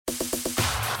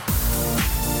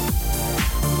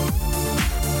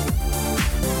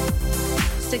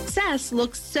Success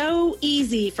looks so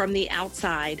easy from the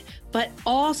outside, but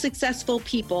all successful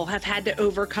people have had to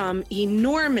overcome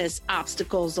enormous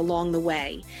obstacles along the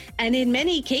way, and in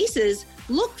many cases,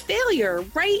 look failure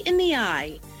right in the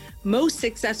eye. Most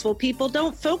successful people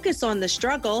don't focus on the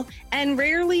struggle, and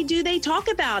rarely do they talk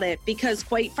about it because,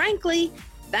 quite frankly,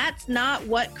 that's not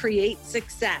what creates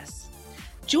success.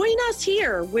 Join us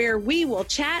here where we will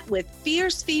chat with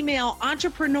fierce female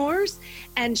entrepreneurs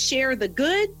and share the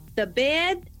good, the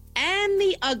bad, and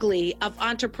the ugly of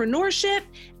entrepreneurship,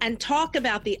 and talk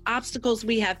about the obstacles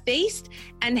we have faced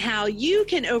and how you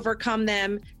can overcome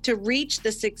them to reach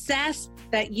the success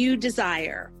that you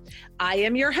desire. I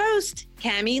am your host,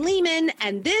 Cami Lehman,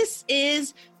 and this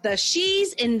is the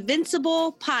She's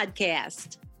Invincible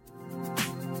podcast.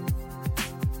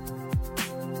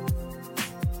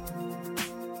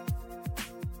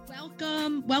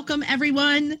 Welcome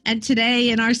everyone. And today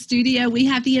in our studio, we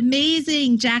have the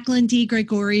amazing Jacqueline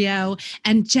DiGregorio.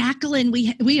 And Jacqueline,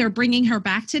 we are bringing her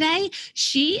back today.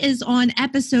 She is on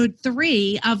episode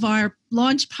 3 of our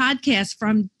launch podcast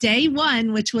from day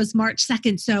 1, which was March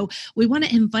 2nd. So we want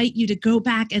to invite you to go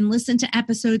back and listen to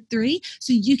episode 3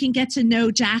 so you can get to know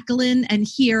Jacqueline and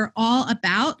hear all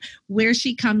about where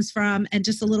she comes from and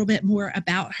just a little bit more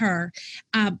about her.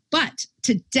 But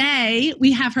today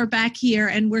we have her back here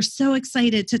and we're so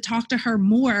excited to talk to her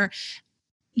more.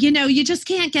 You know, you just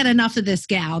can't get enough of this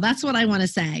gal. That's what I want to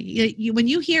say. When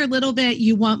you hear a little bit,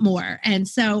 you want more. And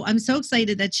so I'm so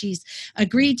excited that she's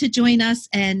agreed to join us,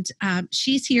 and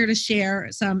she's here to share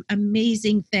some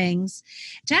amazing things.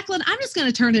 Jacqueline, I'm just going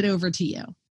to turn it over to you.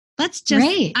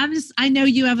 Great. I know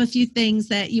you have a few things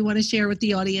that you want to share with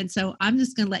the audience, so I'm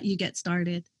just going to let you get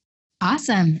started.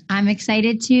 Awesome. I'm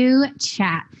excited to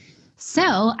chat.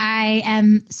 So I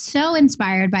am so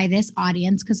inspired by this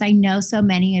audience because I know so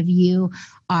many of you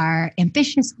are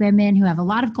ambitious women who have a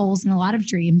lot of goals and a lot of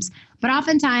dreams. But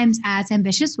oftentimes as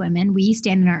ambitious women, we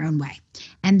stand in our own way.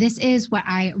 And this is what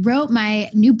I wrote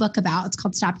my new book about. It's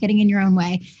called Stop Getting in Your Own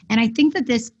Way. And I think that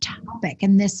this topic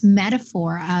and this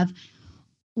metaphor of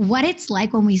what it's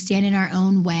like when we stand in our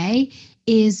own way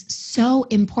is so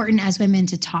important as women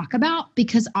to talk about,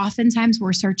 because oftentimes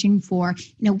we're searching for,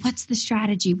 what's the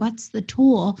strategy? What's the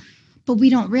tool? But we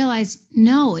don't realize,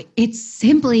 no, it's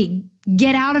simply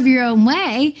get out of your own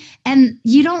way, and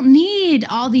you don't need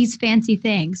all these fancy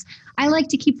things. I like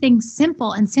to keep things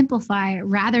simple and simplify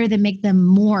rather than make them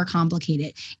more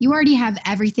complicated. You already have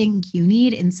everything you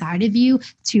need inside of you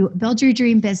to build your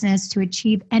dream business, to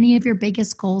achieve any of your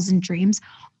biggest goals and dreams.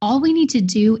 All we need to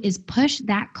do is push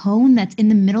that cone that's in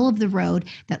the middle of the road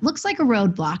that looks like a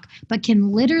roadblock, but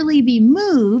can literally be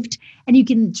moved, and you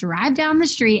can drive down the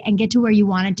street and get to where you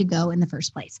wanted to go in the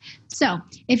first place. So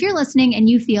if you're listening and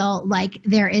you feel like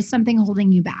there is something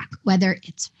holding you back, whether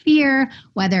it's fear,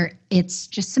 whether it's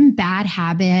just some bad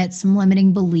habits, some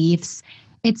limiting beliefs,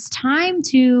 it's time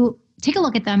to take a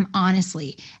look at them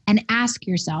honestly and ask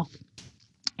yourself,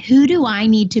 who do I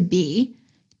need to be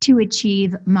to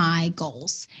achieve my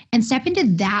goals? And step into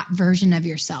that version of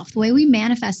yourself. The way we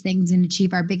manifest things and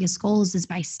achieve our biggest goals is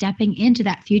by stepping into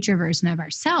that future version of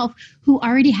ourselves who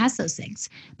already has those things.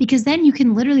 Because then you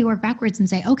can literally work backwards and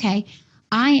say, okay,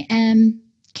 I am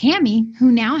Cami,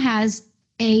 who now has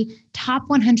a top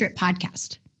 100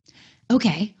 podcast.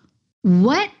 Okay,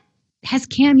 what has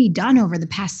Cami done over the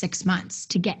past 6 months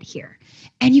to get here?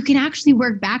 And you can actually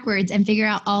work backwards and figure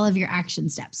out all of your action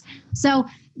steps. So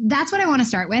that's what I want to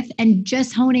start with. And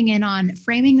just honing in on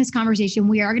framing this conversation,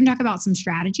 we are going to talk about some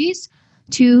strategies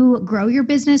to grow your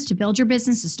business, to build your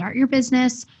business, to start your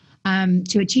business,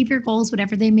 to achieve your goals,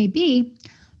 whatever they may be.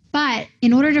 But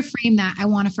in order to frame that, I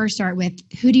want to first start with,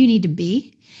 who do you need to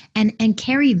be? And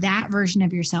carry that version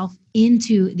of yourself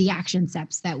into the action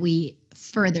steps that we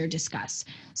further discuss.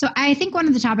 So I think one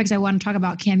of the topics I want to talk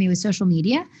about, Cami, was social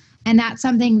media. And that's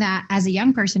something that as a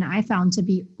young person, I found to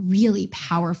be really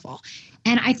powerful.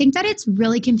 And I think that it's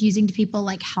really confusing to people,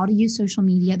 like how to use social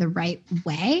media the right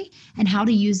way and how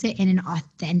to use it in an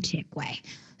authentic way.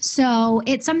 So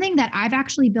it's something that I've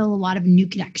actually built a lot of new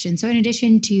connections. So in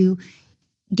addition to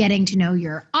getting to know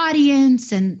your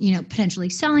audience and, potentially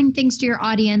selling things to your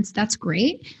audience, that's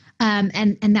great.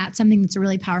 And that's something that's a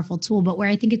really powerful tool. But where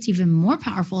I think it's even more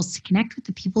powerful is to connect with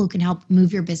the people who can help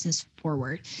move your business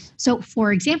forward. So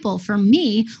for example, for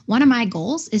me, one of my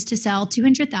goals is to sell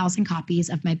 200,000 copies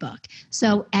of my book.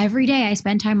 So every day I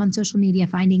spend time on social media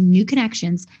finding new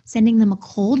connections, sending them a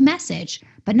cold message,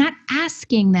 but not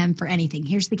asking them for anything.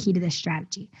 Here's the key to this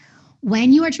strategy.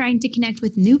 When you are trying to connect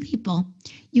with new people,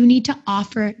 you need to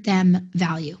offer them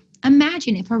value.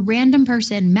 Imagine if a random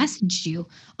person messaged you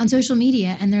on social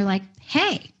media and they're like,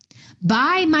 hey,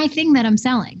 buy my thing that I'm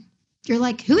selling. You're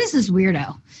like, who is this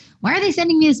weirdo? Why are they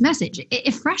sending me this message?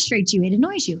 It frustrates you. It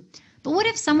annoys you. But what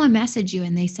if someone messaged you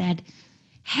and they said,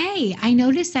 hey, I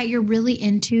noticed that you're really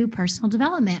into personal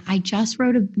development. I just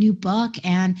wrote a new book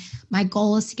and my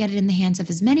goal is to get it in the hands of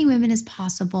as many women as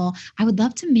possible. I would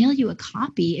love to mail you a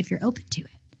copy if you're open to it.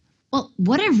 Well,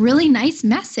 what a really nice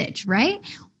message, right?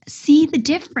 See the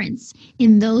difference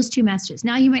in those two messages.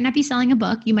 Now, you might not be selling a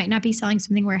book. You might not be selling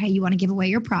something where, hey, you want to give away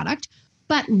your product.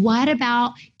 But what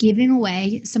about giving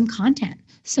away some content,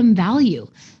 some value,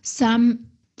 some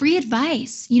free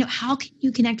advice? How can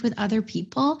you connect with other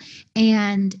people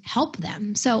and help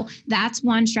them? So that's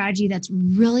one strategy that's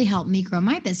really helped me grow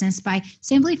my business, by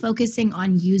simply focusing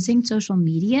on using social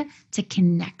media to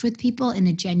connect with people in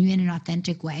a genuine and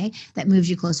authentic way that moves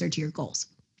you closer to your goals.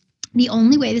 The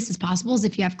only way this is possible is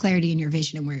if you have clarity in your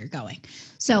vision and where you're going.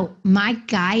 So my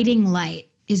guiding light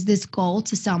is this goal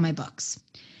to sell my books.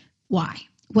 Why?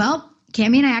 Well,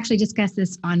 Cami and I actually discussed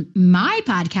this on my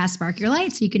podcast, Spark Your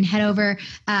Light. So you can head over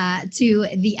to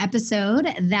the episode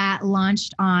that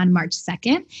launched on March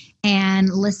 2nd and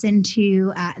listen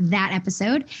to that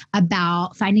episode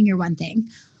about finding your one thing.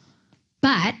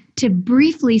 But to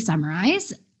briefly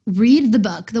summarize, read the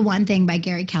book, The One Thing by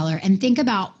Gary Keller, and think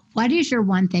about what is your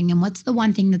one thing and what's the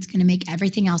one thing that's going to make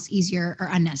everything else easier or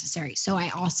unnecessary. So I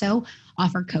also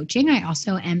offer coaching. I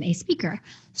also am a speaker.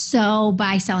 So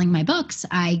by selling my books,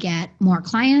 I get more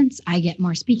clients, I get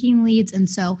more speaking leads. And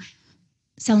so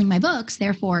selling my books,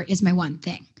 therefore, is my one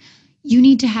thing. You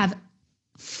need to have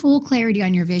full clarity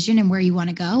on your vision and where you want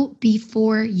to go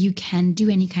before you can do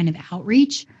any kind of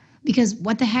outreach. Because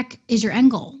what the heck is your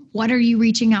end goal? What are you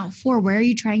reaching out for? Where are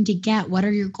you trying to get? What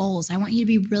are your goals? I want you to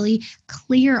be really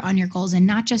clear on your goals and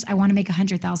not just, I want to make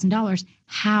 $100,000.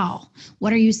 How?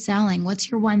 What are you selling?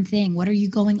 What's your one thing? What are you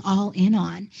going all in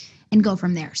on? And go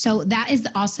from there. So that is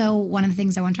also one of the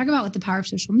things I want to talk about with the power of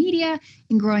social media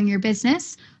and growing your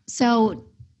business. So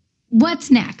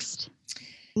what's next?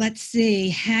 Let's see.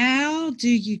 How do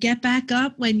you get back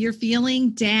up when you're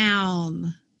feeling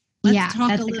down? Let's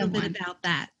talk a little bit about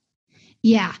that.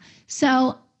 Yeah.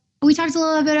 So we talked a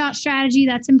little bit about strategy.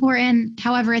 That's important.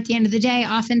 However, at the end of the day,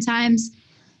 oftentimes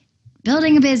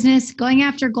building a business, going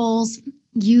after goals,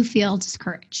 you feel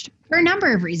discouraged for a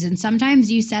number of reasons.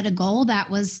 Sometimes you set a goal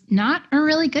that was not a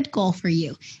really good goal for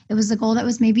you. It was a goal that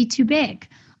was maybe too big,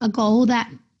 a goal that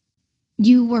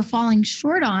you were falling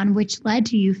short on, which led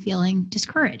to you feeling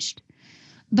discouraged.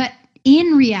 But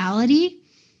in reality,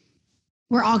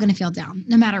 we're all going to feel down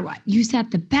no matter what. You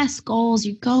set the best goals,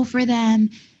 you go for them,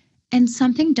 and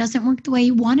something doesn't work the way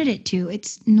you wanted it to.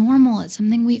 It's normal. It's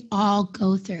something we all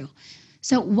go through.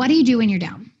 So what do you do when you're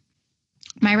down?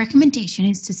 My recommendation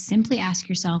is to simply ask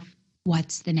yourself,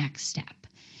 what's the next step?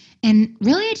 And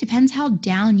really, it depends how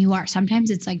down you are. Sometimes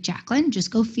it's like, Jacqueline,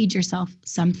 just go feed yourself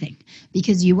something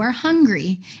because you are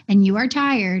hungry and you are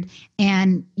tired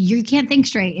and you can't think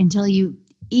straight until you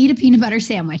eat a peanut butter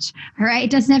sandwich. All right. It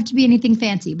doesn't have to be anything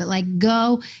fancy, but like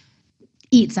go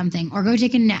eat something or go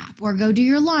take a nap or go do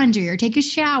your laundry or take a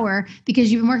shower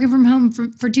because you've been working from home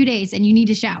for 2 days and you need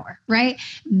a shower, right?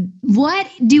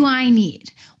 What do I need?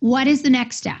 What is the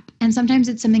next step? And sometimes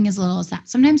it's something as little as that.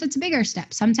 Sometimes it's a bigger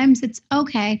step. Sometimes it's,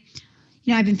 okay,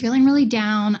 I've been feeling really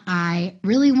down. I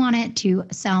really wanted to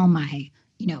sell my,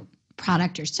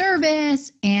 product or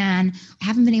service, and I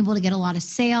haven't been able to get a lot of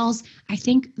sales. I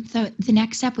think the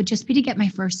next step would just be to get my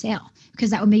first sale because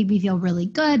that would make me feel really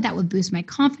good. That would boost my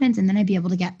confidence. And then I'd be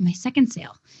able to get my second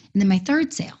sale and then my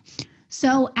third sale.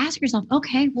 So ask yourself,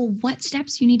 okay, well, what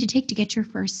steps do you need to take to get your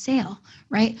first sale,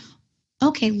 right?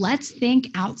 Okay, let's think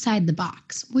outside the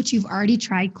box. What you've already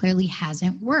tried clearly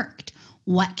hasn't worked.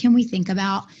 What can we think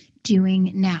about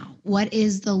doing now? What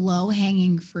is the low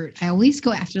hanging fruit? I always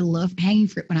go after the low hanging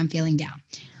fruit when I'm feeling down.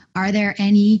 Are there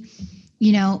any,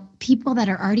 people that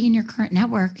are already in your current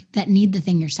network that need the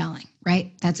thing you're selling,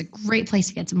 right? That's a great place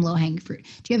to get some low hanging fruit.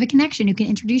 Do you have a connection who can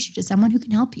introduce you to someone who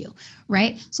can help you,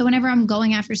 right? So whenever I'm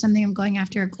going after something, I'm going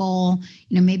after a goal,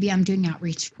 maybe I'm doing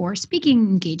outreach for speaking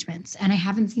engagements and I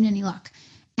haven't seen any luck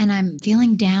and I'm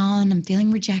feeling down, I'm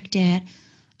feeling rejected.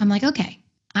 I'm like, okay,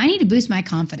 I need to boost my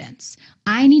confidence.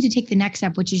 I need to take the next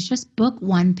step, which is just book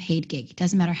one paid gig. It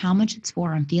doesn't matter how much it's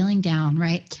for. I'm feeling down,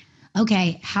 right?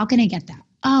 Okay, how can I get that?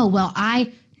 Oh, well,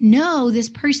 I know this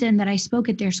person that I spoke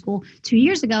at their school 2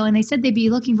 years ago, and they said they'd be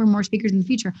looking for more speakers in the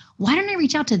future. Why don't I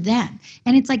reach out to them?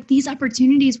 And it's like these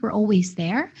opportunities were always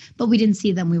there, but we didn't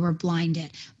see them. We were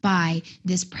blinded by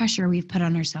this pressure we've put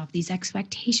on ourselves, these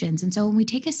expectations. And so when we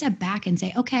take a step back and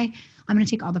say, okay, I'm going to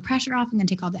take all the pressure off, I'm going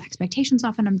to take all the expectations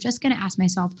off, and I'm just going to ask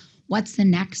myself, what's the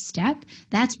next step?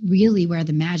 That's really where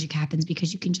the magic happens,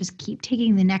 because you can just keep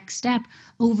taking the next step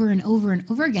over and over and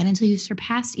over again until you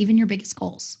surpass even your biggest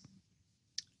goals.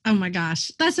 Oh my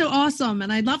gosh, that's so awesome.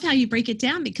 And I love how you break it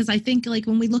down, because I think like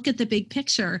when we look at the big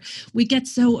picture, we get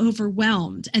so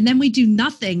overwhelmed and then we do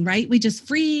nothing, right? We just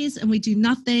freeze and we do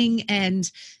nothing. And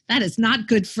that is not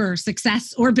good for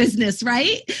success or business,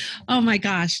 right? Oh my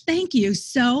gosh. Thank you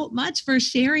so much for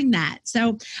sharing that.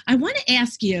 So I want to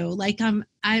ask you, like,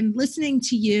 I'm listening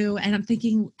to you and I'm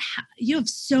thinking, you have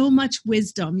so much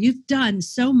wisdom. You've done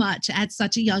so much at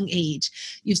such a young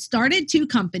age. You've started 2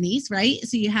 companies, right?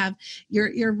 So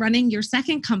you're running your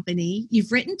second company.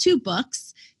 You've written 2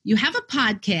 books. You have a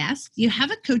podcast. You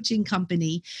have a coaching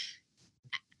company.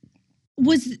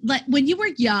 Was like when you were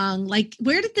young, like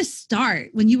where did this start?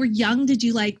 When you were young,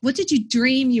 what did you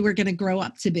dream you were going to grow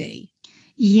up to be?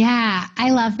 Yeah, I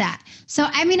love that. So,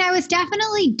 I mean, I was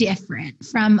definitely different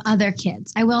from other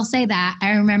kids. I will say that.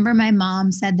 I remember my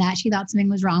mom said that she thought something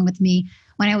was wrong with me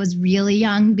when I was really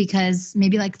young, because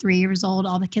maybe like 3 years old,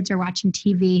 all the kids are watching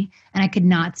TV and I could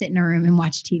not sit in a room and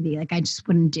watch TV. Like I just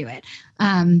wouldn't do it.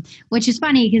 Which is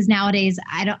funny because nowadays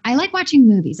I like watching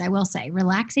movies. I will say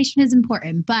relaxation is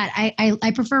important, but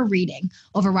I prefer reading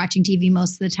over watching TV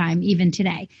most of the time, even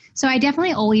today. So I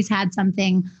definitely always had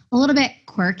something a little bit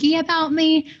quirky about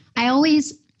me. I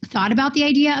always thought about the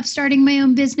idea of starting my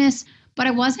own business, but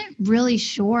I wasn't really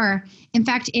sure. In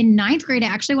fact, in 9th grade, I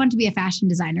actually wanted to be a fashion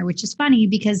designer, which is funny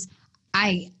because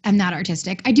I am not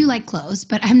artistic. I do like clothes,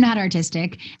 but I'm not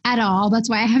artistic at all. That's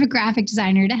why I have a graphic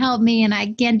designer to help me, and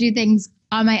I can't do things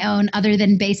on my own other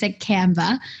than basic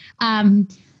Canva.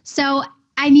 So,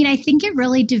 I mean, I think it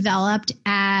really developed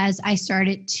as I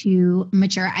started to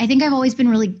mature. I think I've always been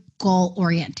really goal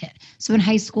oriented. So in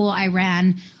high school, I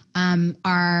ran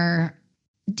our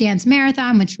dance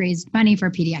marathon, which raised money for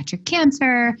pediatric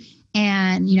cancer.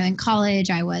 And, in college,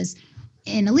 I was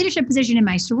in a leadership position in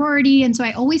my sorority. And so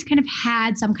I always kind of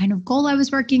had some kind of goal I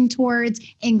was working towards.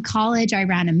 In college, I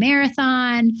ran a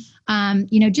marathon,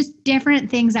 just different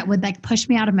things that would like push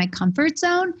me out of my comfort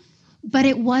zone. But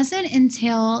it wasn't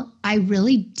until I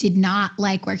really did not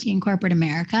like working in corporate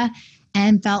America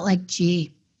and felt like,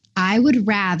 gee, I would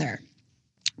rather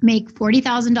make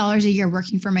 $40,000 a year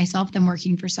working for myself than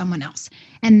working for someone else.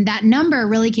 And that number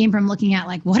really came from looking at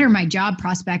like, what are my job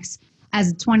prospects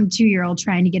as a 22-year-old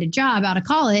trying to get a job out of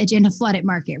college in a flooded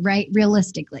market, right?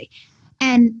 Realistically.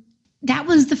 And that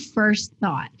was the first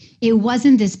thought. It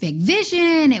wasn't this big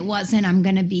vision. It wasn't, I'm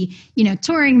going to be,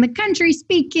 touring the country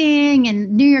speaking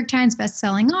and New York Times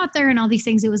bestselling author and all these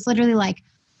things. It was literally like,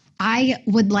 I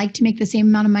would like to make the same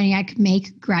amount of money I could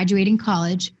make graduating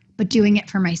college, but doing it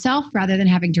for myself rather than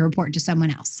having to report to someone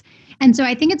else. And so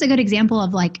I think it's a good example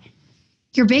of like,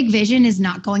 your big vision is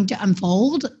not going to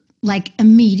unfold like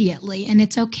immediately. And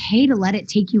it's okay to let it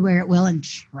take you where it will and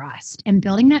trust. And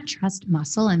building that trust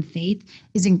muscle and faith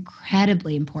is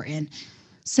incredibly important.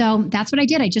 So that's what I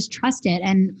did. I just trusted.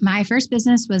 And my first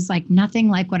business was like nothing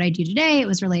like what I do today. It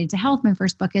was related to health. My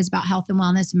first book is about health and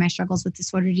wellness and my struggles with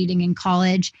disordered eating in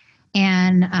college.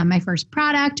 And my first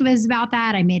product was about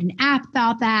that. I made an app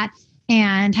about that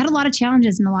and had a lot of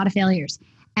challenges and a lot of failures.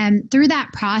 And through that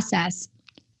process,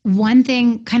 one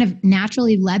thing kind of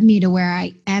naturally led me to where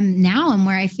I am now and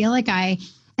where I feel like I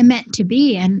am meant to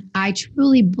be. And I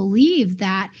truly believe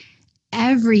that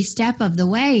every step of the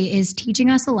way is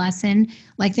teaching us a lesson.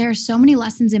 Like there are so many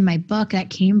lessons in my book that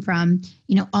came from,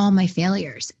 all my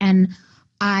failures. And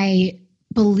I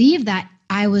believe that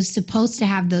I was supposed to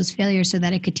have those failures so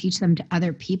that I could teach them to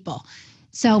other people.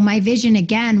 So my vision,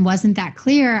 again, wasn't that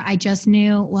clear. I just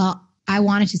knew, well, I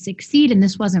wanted to succeed and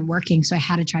this wasn't working. So I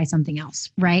had to try something else,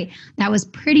 right? That was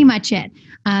pretty much it.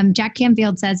 Jack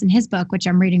Canfield says in his book, which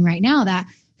I'm reading right now, that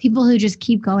people who just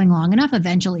keep going long enough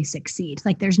eventually succeed.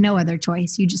 Like there's no other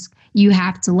choice. You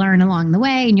have to learn along the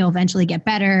way and you'll eventually get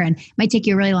better, and it might take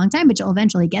you a really long time, but you'll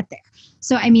eventually get there.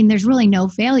 So, I mean, there's really no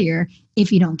failure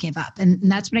if you don't give up. And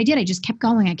that's what I did. I just kept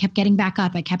going. I kept getting back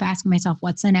up. I kept asking myself,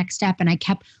 what's the next step? And I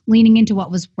kept leaning into what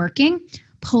was working,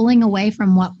 pulling away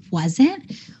from what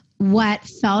wasn't, what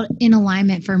felt in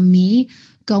alignment for me,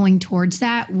 going towards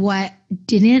that, what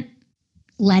didn't,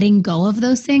 letting go of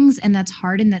those things. And that's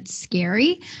hard and that's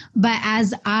scary. But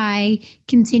as I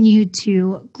continue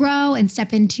to grow and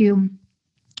step into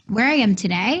where I am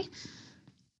today,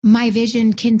 my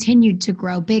vision continued to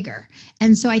grow bigger.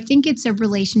 And so I think it's a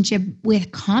relationship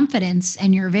with confidence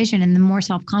and your vision. And the more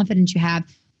self confidence you have,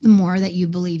 the more that you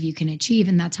believe you can achieve.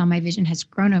 And that's how my vision has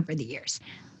grown over the years.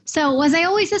 So was I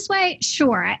always this way?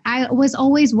 Sure. I was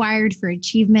always wired for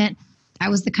achievement. I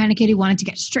was the kind of kid who wanted to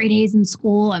get straight A's in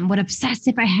school and would obsess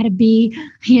if I had a B,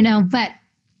 but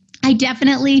I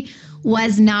definitely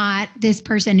was not this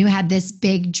person who had this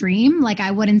big dream. Like I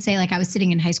wouldn't say like I was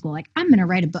sitting in high school, like I'm going to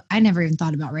write a book. I never even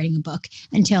thought about writing a book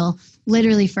until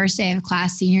literally first day of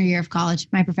class, senior year of college.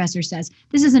 My professor says,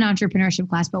 this is an entrepreneurship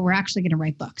class, but we're actually going to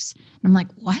write books. And I'm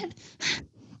like, what?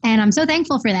 And I'm so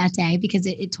thankful for that day because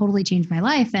it totally changed my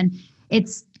life. And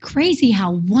it's crazy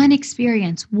how one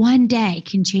experience, one day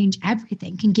can change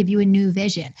everything, can give you a new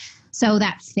vision. So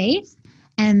that faith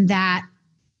and that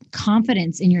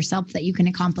confidence in yourself that you can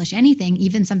accomplish anything,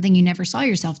 even something you never saw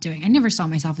yourself doing. I never saw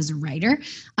myself as a writer.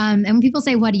 And when people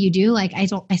say, what do you do? Like, I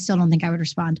still don't think I would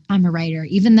respond, I'm a writer,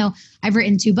 even though I've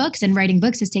written 2 books and writing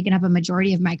books has taken up a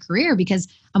majority of my career because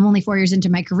I'm only 4 years into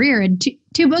my career and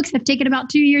two books have taken about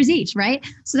 2 years each, right?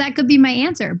 So that could be my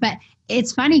answer. But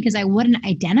it's funny because I wouldn't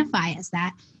identify as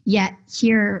that, yet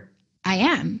here I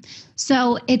am.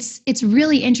 So it's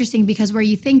really interesting because where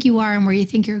you think you are and where you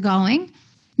think you're going,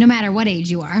 no matter what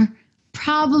age you are,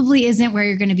 probably isn't where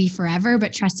you're going to be forever,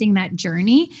 but trusting that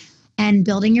journey and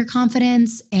building your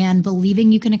confidence and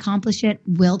believing you can accomplish it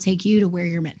will take you to where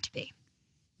you're meant to be.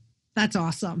 That's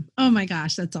awesome. Oh my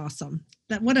gosh, that's awesome.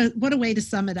 What a way to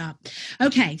sum it up.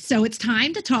 Okay, so it's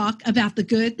time to talk about the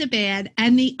good, the bad,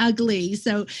 and the ugly.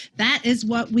 So that is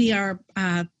what we are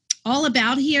all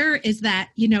about here, is that,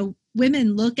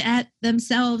 women look at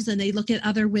themselves and they look at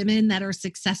other women that are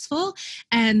successful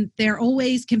and they're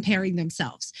always comparing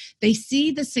themselves. They see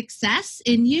the success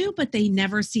in you, but they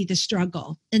never see the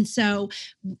struggle. And so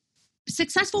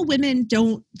successful women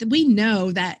we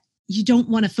know that you don't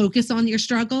want to focus on your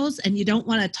struggles and you don't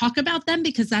want to talk about them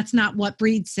because that's not what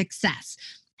breeds success.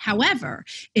 However,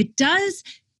 it does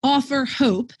offer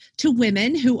hope to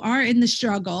women who are in the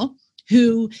struggle,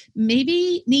 who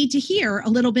maybe need to hear a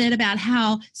little bit about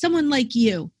how someone like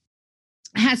you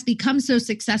has become so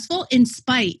successful in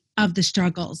spite of the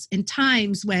struggles in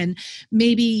times when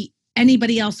maybe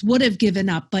anybody else would have given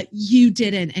up, but you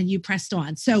didn't and you pressed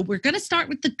on. So we're going to start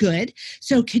with the good.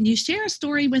 So can you share a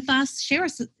story with us?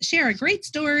 Share a great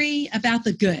story about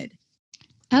the good.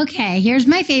 Okay, here's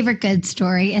my favorite good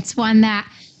story. It's one that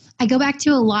I go back to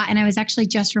a lot, and I was actually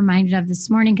just reminded of this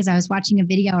morning because I was watching a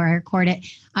video or I recorded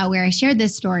where I shared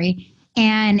this story.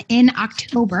 And in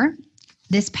October,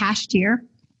 this past year,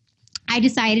 I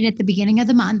decided at the beginning of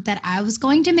the month that I was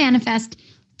going to manifest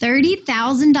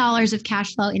 $30,000 of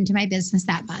cash flow into my business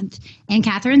that month. And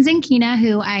Catherine Zankina,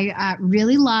 who I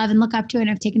really love and look up to and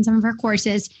have taken some of her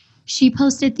courses, she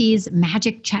posted these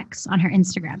magic checks on her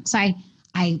Instagram. So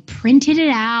I printed it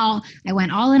out. I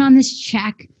went all in on this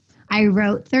check. I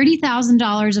wrote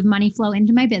 $30,000 of money flow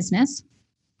into my business.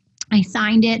 I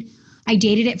signed it. I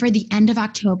dated it for the end of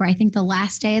October, I think the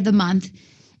last day of the month.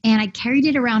 And I carried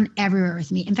it around everywhere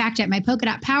with me. In fact, at my Polka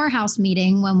Dot Powerhouse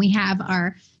meeting, when we have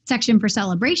our section for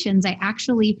celebrations, I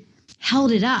actually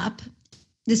held it up.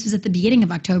 This was at the beginning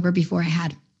of October before I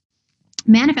had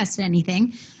manifested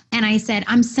anything. And I said,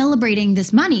 I'm celebrating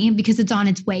this money because it's on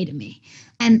its way to me.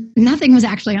 And nothing was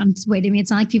actually on its way to me.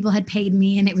 It's not like people had paid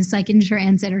me and it was like in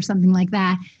transit or something like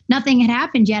that. Nothing had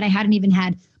happened yet. I hadn't even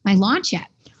had my launch yet,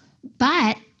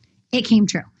 but it came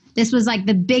true. This was like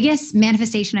the biggest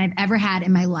manifestation I've ever had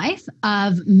in my life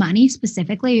of money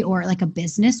specifically, or like a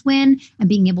business win, and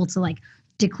being able to like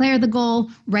declare the goal,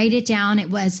 write it down. It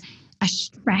was a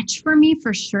stretch for me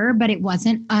for sure, but it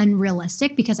wasn't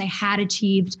unrealistic because I had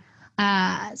achieved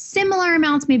similar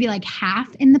amounts, maybe like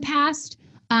half in the past.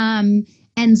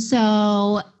 And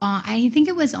so I think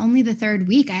it was only the third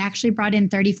week, I actually brought in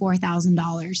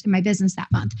 $34,000 in my business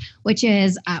that month, which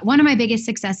is one of my biggest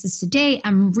successes to date.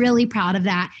 I'm really proud of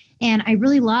that. And I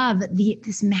really love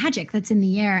this magic that's in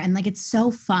the air. And like, it's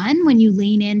so fun when you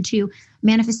lean into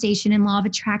manifestation and law of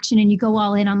attraction and you go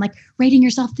all in on like writing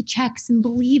yourself the checks and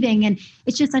believing. And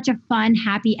it's just such a fun,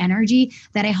 happy energy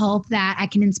that I hope that I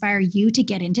can inspire you to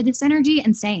get into this energy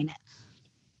and stay in it.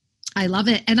 I love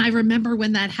it. And I remember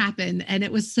when that happened, and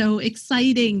it was so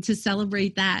exciting to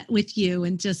celebrate that with you.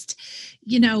 And just,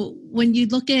 when you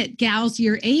look at gals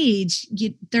your age,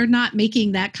 they're not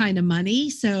making that kind of money.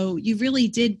 So you really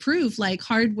did prove like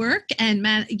hard work and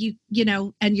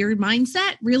and your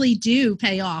mindset really do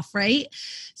pay off, right?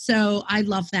 So I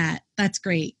love that. That's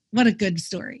great. What a good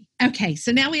story. Okay.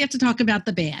 So now we have to talk about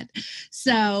the bad.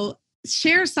 So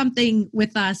share something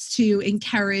with us to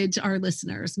encourage our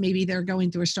listeners. Maybe they're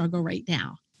going through a struggle right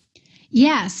now.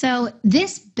 Yeah. So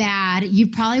this bad, you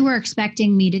probably were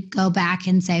expecting me to go back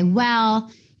and say,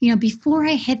 well, before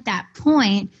I hit that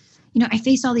point, I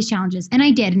faced all these challenges and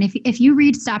I did. And if you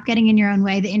read Stop Getting in Your Own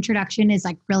Way, the introduction is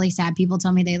like really sad. People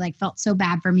tell me they like felt so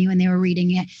bad for me when they were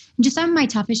reading it. And just some of my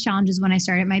toughest challenges when I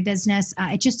started my business,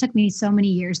 it just took me so many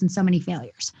years and so many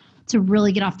failures to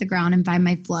really get off the ground and find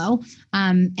my flow.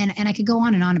 And I could go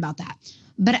on and on about that.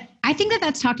 But I think that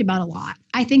that's talked about a lot.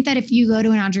 I think that if you go to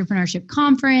an entrepreneurship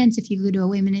conference, if you go to a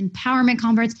women empowerment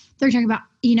conference, they're talking about,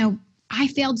 I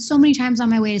failed so many times on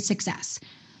my way to success.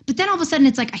 But then all of a sudden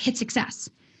it's like I hit success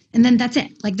and then that's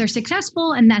it. Like they're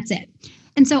successful and that's it.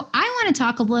 And so I want to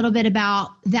talk a little bit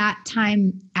about that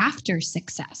time after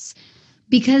success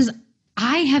because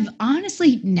I have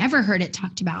honestly never heard it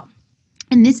talked about.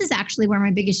 And this is actually where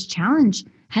my biggest challenge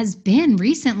has been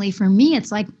recently for me.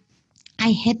 It's like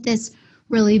I hit this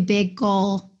really big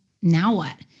goal. Now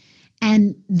what?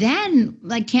 And then,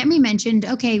 like Cami mentioned,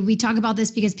 okay, we talk about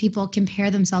this because people compare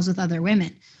themselves with other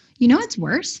women. You know what's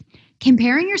worse?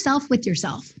 Comparing yourself with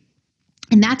yourself.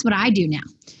 And that's what I do now.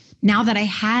 Now that I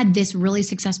had this really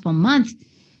successful month,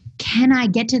 can I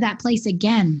get to that place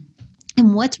again?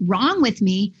 And what's wrong with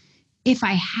me if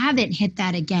I haven't hit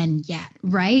that again yet,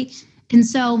 right? And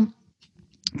so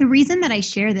the reason that I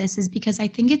share this is because I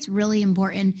think it's really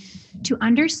important to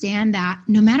understand that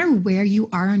no matter where you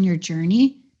are on your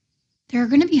journey, there are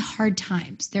going to be hard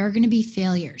times. There are going to be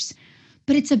failures,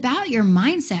 but it's about your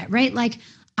mindset, right? Like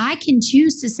I can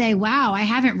choose to say, wow, I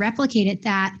haven't replicated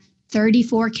that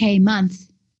 34K month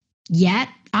yet.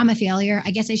 I'm a failure.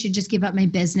 I guess I should just give up my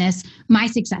business. My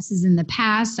successes in the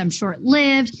past, I'm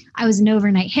short-lived. I was an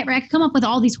overnight hit. I could come up with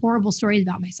all these horrible stories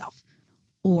about myself.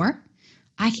 Or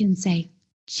I can say,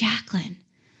 Jacqueline,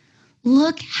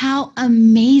 look how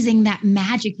amazing that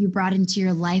magic you brought into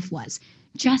your life was.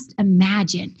 Just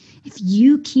imagine if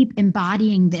you keep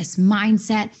embodying this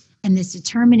mindset and this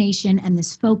determination and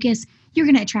this focus, you're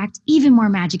going to attract even more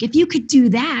magic. If you could do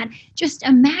that, just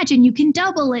imagine you can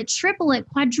double it, triple it,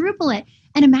 quadruple it,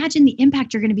 and imagine the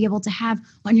impact you're going to be able to have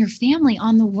on your family,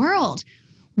 on the world,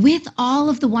 with all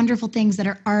of the wonderful things that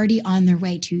are already on their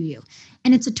way to you.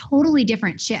 And it's a totally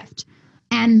different shift.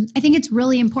 And I think it's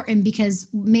really important because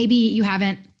maybe you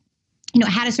haven't,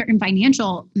 had a certain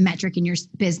financial metric in your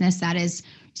business that is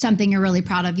something you're really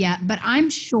proud of yet. But I'm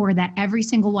sure that every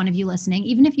single one of you listening,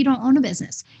 even if you don't own a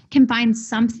business, can find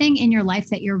something in your life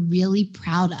that you're really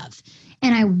proud of.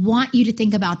 And I want you to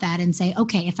think about that and say,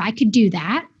 okay, if I could do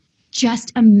that,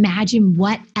 just imagine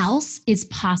what else is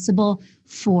possible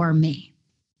for me.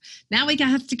 Now we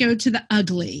have to go to the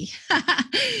ugly.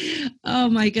 Oh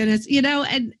my goodness.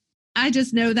 And I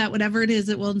just know that whatever it is,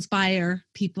 it will inspire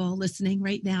people listening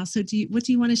right now. So what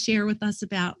do you want to share with us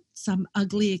about some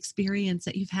ugly experience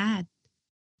that you've had?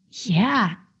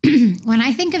 Yeah. When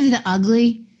I think of the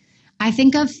ugly, I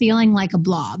think of feeling like a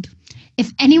blob.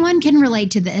 If anyone can relate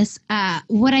to this,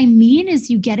 what I mean is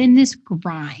you get in this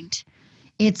grind.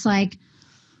 It's like,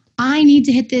 I need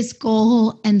to hit this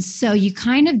goal. And so you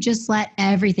kind of just let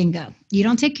everything go. You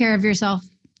don't take care of yourself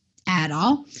at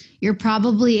all. You're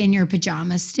probably in your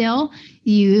pajamas still.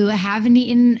 You haven't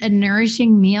eaten a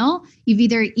nourishing meal. You've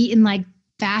either eaten like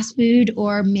fast food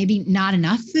or maybe not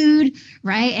enough food,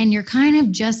 right? And you're kind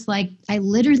of just like, I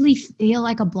literally feel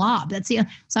like a blob.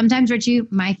 Sometimes Richie,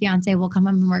 my fiance, will come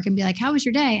home from work and be like, how was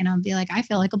your day? And I'll be like, I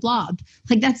feel like a blob.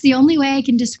 Like that's the only way I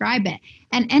can describe it.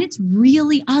 And it's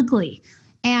really ugly.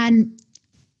 And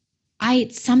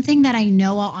it's something that I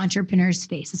know all entrepreneurs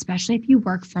face, especially if you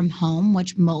work from home,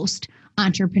 which most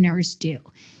entrepreneurs do.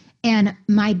 And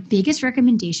my biggest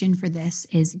recommendation for this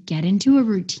is get into a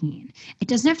routine. It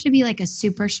doesn't have to be like a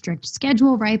super strict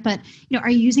schedule, right? But,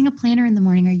 are you using a planner in the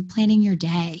morning? Are you planning your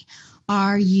day?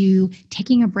 Are you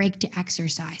taking a break to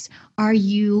exercise? Are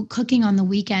you cooking on the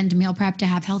weekend meal prep to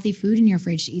have healthy food in your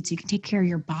fridge to eat so you can take care of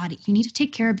your body? You need to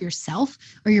take care of yourself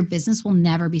or your business will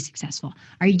never be successful.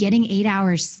 Are you getting 8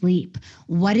 hours sleep?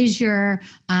 What does your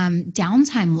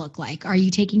downtime look like? Are you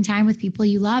taking time with people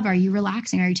you love? Are you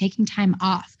relaxing? Are you taking time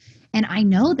off? And I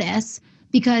know this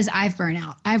because I've burnt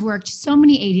out. I've worked so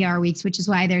many 80-hour weeks, which is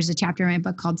why there's a chapter in my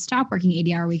book called Stop Working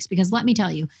 80-Hour Weeks. Because let me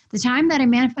tell you, the time that I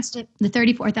manifested the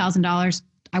 $34,000,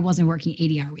 I wasn't working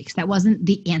 80-hour weeks. That wasn't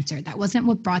the answer. That wasn't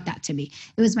what brought that to me.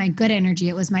 It was my good energy.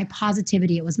 It was my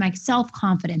positivity. It was my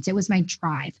self-confidence. It was my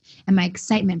drive and my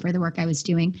excitement for the work I was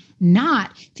doing,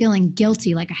 not feeling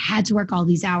guilty like I had to work all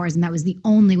these hours and that was the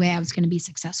only way I was going to be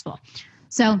successful.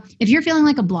 So if you're feeling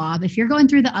like a blob, if you're going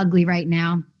through the ugly right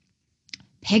now,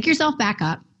 pick yourself back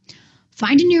up,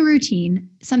 find a new routine,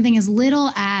 something as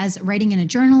little as writing in a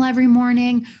journal every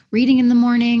morning, reading in the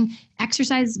morning,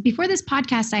 exercise. Before this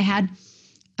podcast, I had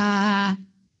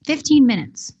 15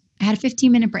 minutes. I had a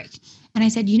 15-minute break. And I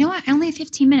said, you know what? I only have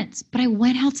 15 minutes, but I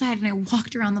went outside and I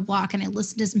walked around the block and I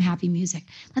listened to some happy music.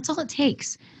 That's all it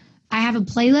takes. I have a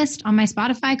playlist on my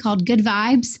Spotify called Good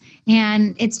Vibes,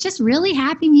 and it's just really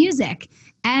happy music.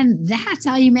 And that's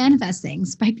how you manifest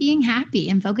things, by being happy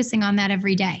and focusing on that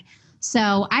every day.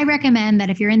 So I recommend that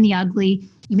if you're in the ugly,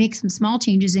 you make some small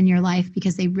changes in your life,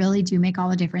 because they really do make all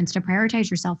the difference, to prioritize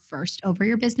yourself first over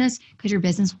your business, because your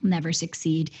business will never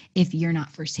succeed if you're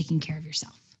not first taking care of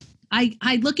yourself.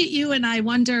 I look at you and I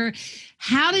wonder,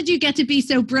 how did you get to be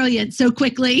so brilliant so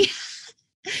quickly?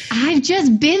 I've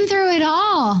just been through it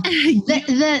all.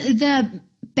 The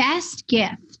best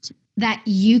gift that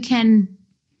you can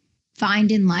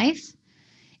find in life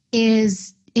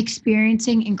is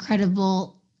experiencing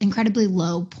incredibly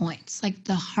low points. Like,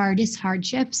 the hardest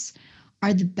hardships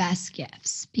are the best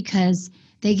gifts, because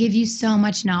they give you so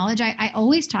much knowledge. I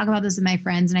always talk about this with my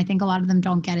friends, and I think a lot of them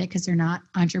don't get it because they're not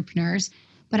entrepreneurs.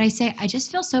 But I say, I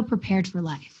just feel so prepared for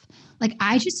life. Like,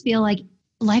 I just feel like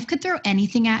life could throw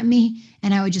anything at me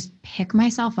and I would just pick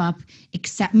myself up,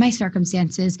 accept my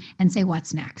circumstances, and say,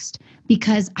 what's next?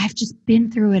 Because I've just been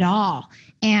through it all.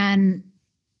 And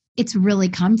it's really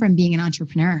come from being an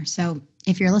entrepreneur. So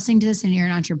if you're listening to this and you're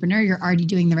an entrepreneur, you're already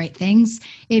doing the right things.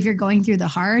 If you're going through the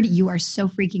hard, you are so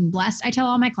freaking blessed. I tell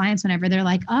all my clients whenever they're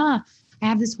like, I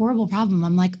have this horrible problem,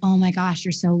 I'm like, oh my gosh,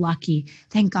 you're so lucky.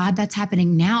 Thank God that's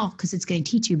happening now, because it's going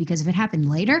to teach you, because if it happened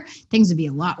later, things would be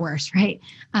a lot worse, right?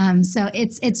 So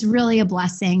it's really a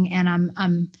blessing, and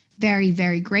I'm very,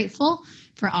 very grateful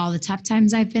for all the tough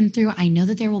times I've been through. I know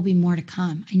that there will be more to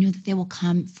come. I know that they will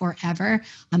come forever.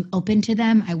 I'm open to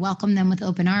them. I welcome them with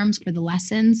open arms for the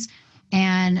lessons,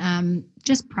 and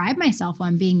just pride myself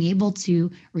on being able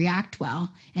to react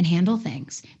well and handle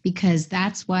things, because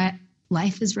that's what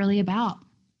life is really about.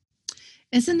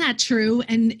 Isn't that true?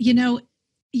 And,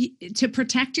 to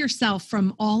protect yourself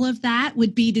from all of that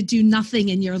would be to do nothing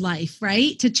in your life,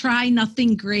 right? To try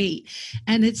nothing great.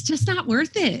 And it's just not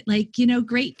worth it. Like,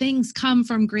 great things come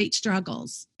from great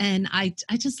struggles. And I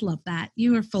just love that.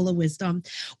 You are full of wisdom.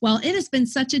 Well, it has been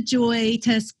such a joy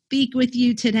to speak with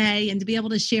you today and to be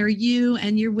able to share you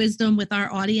and your wisdom with our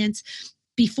audience.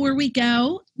 Before we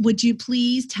go, would you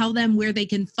please tell them where they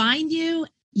can find you?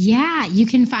 Yeah, you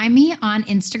can find me on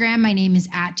Instagram. My name is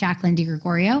 @Jacqueline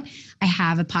DiGregorio. I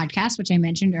have a podcast, which I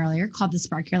mentioned earlier, called the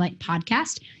Spark Your Light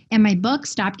Podcast. And my book,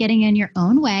 Stop Getting in Your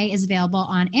Own Way, is available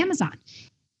on Amazon.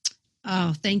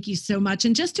 Oh, thank you so much.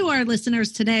 And just to our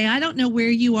listeners today, I don't know where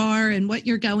you are and what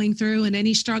you're going through and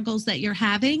any struggles that you're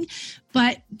having,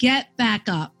 but get back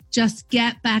up. Just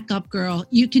get back up, girl.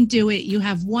 You can do it. You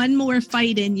have one more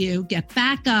fight in you. Get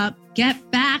back up,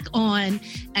 get back on,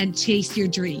 and chase your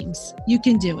dreams. You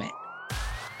can do it.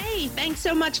 Hey, thanks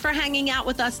so much for hanging out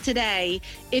with us today.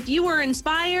 If you were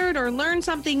inspired or learned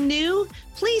something new,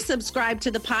 please subscribe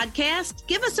to the podcast,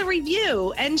 give us a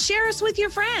review, and share us with your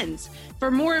friends. For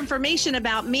more information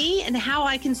about me and how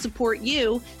I can support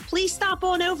you, please stop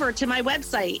on over to my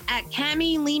website at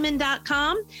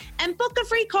CamiLehman.com and book a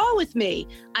free call with me.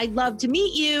 I'd love to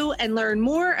meet you and learn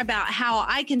more about how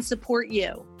I can support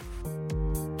you.